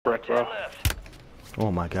work, bro.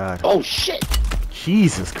 Oh my god. Oh shit!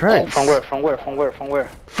 Jesus Christ. Oh, from where?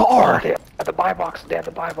 Far! Oh, they're at the buy box,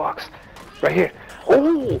 Right here.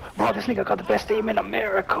 Oh, bro, this nigga got the best aim in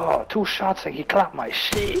America. 2 shots and he clapped my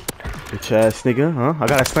shit. Bitch ass nigga, huh? I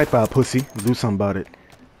got a sniper out, pussy. Do something about it.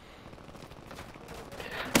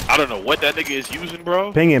 I don't know what that nigga is using,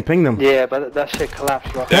 bro. Ping them. Yeah, but that shit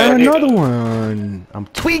collapsed, bro. Got another one. I'm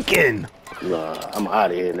tweaking. Nah, I'm out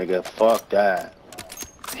of here, nigga. Fuck that.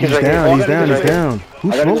 He's right down, here. he's down.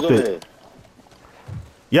 Who smoked it?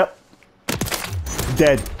 Yep.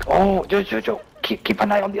 Dead. Oh, Joe, keep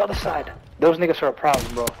an eye on the other side. Those niggas are a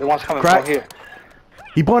problem, bro. The ones coming from here.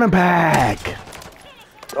 He brought him back.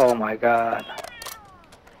 Oh my god.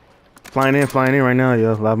 Flying in right now,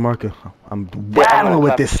 yo. Live marker. I'm battling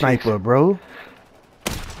with this sniper, bro.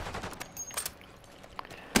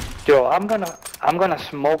 Yo, I'm gonna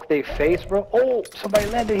smoke their face, bro. Oh, somebody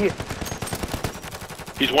landed here.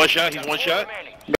 He's one shot.